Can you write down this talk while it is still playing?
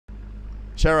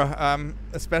Shara,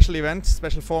 a special event,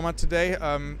 special format today.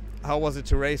 How was it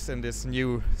to race in this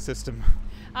new system?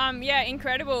 Yeah,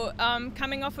 incredible.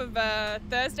 Coming off of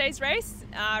Thursday's race,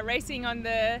 racing on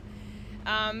the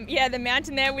the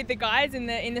mountain there with the guys in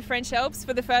the French Alps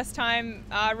for the first time,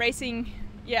 racing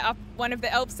up one of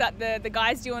the Alps that the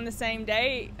guys do on the same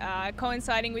day,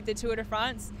 coinciding with the Tour de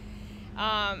France.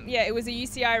 It was a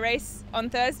UCI race on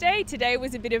Thursday. Today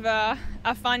was a bit of a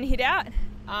fun hit out,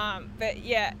 but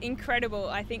yeah, incredible,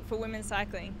 I think, for women's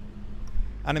cycling.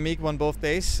 Annemiek won both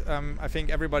days. I think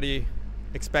everybody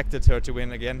expected her to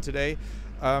win again today.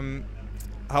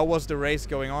 How was the race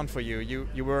going on for you?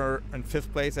 You were in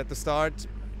 5th place at the start,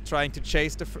 trying to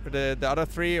chase the other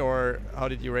three, or how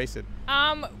did you race it?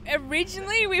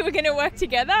 Originally we were going to work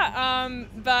together,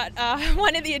 but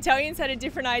one of the Italians had a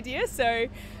different idea, so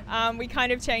we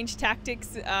kind of changed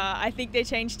tactics. I think they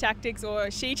changed tactics,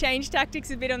 or she changed tactics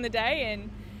a bit on the day, and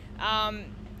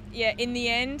in the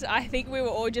end I think we were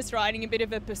all just riding a bit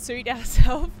of a pursuit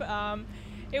ourselves.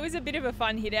 It was a bit of a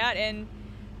fun hit out, and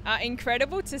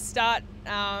incredible to start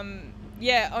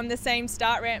on the same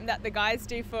start ramp that the guys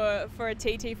do for a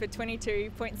TT for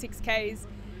 22.6 Ks.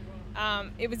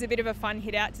 It was a bit of a fun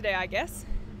hit out today, I guess.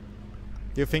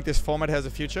 Do you think this format has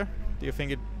a future? Do you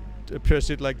think a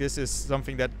pursuit like this is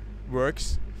something that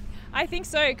works? I think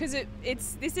so, because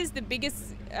this is the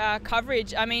biggest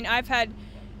coverage. I mean, I've had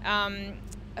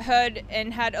heard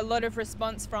and had a lot of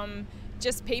response from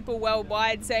just people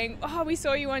worldwide saying, "Oh, we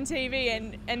saw you on TV,"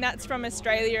 and that's from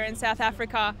Australia and South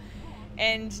Africa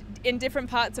and in different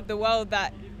parts of the world.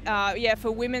 That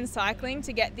for women's cycling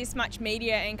to get this much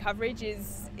media and coverage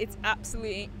it's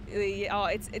absolutely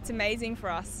it's amazing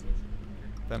for us.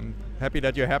 I'm happy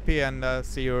that you're happy, and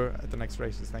see you at the next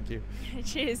races. Thank you.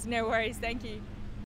 Cheers, no worries, thank you.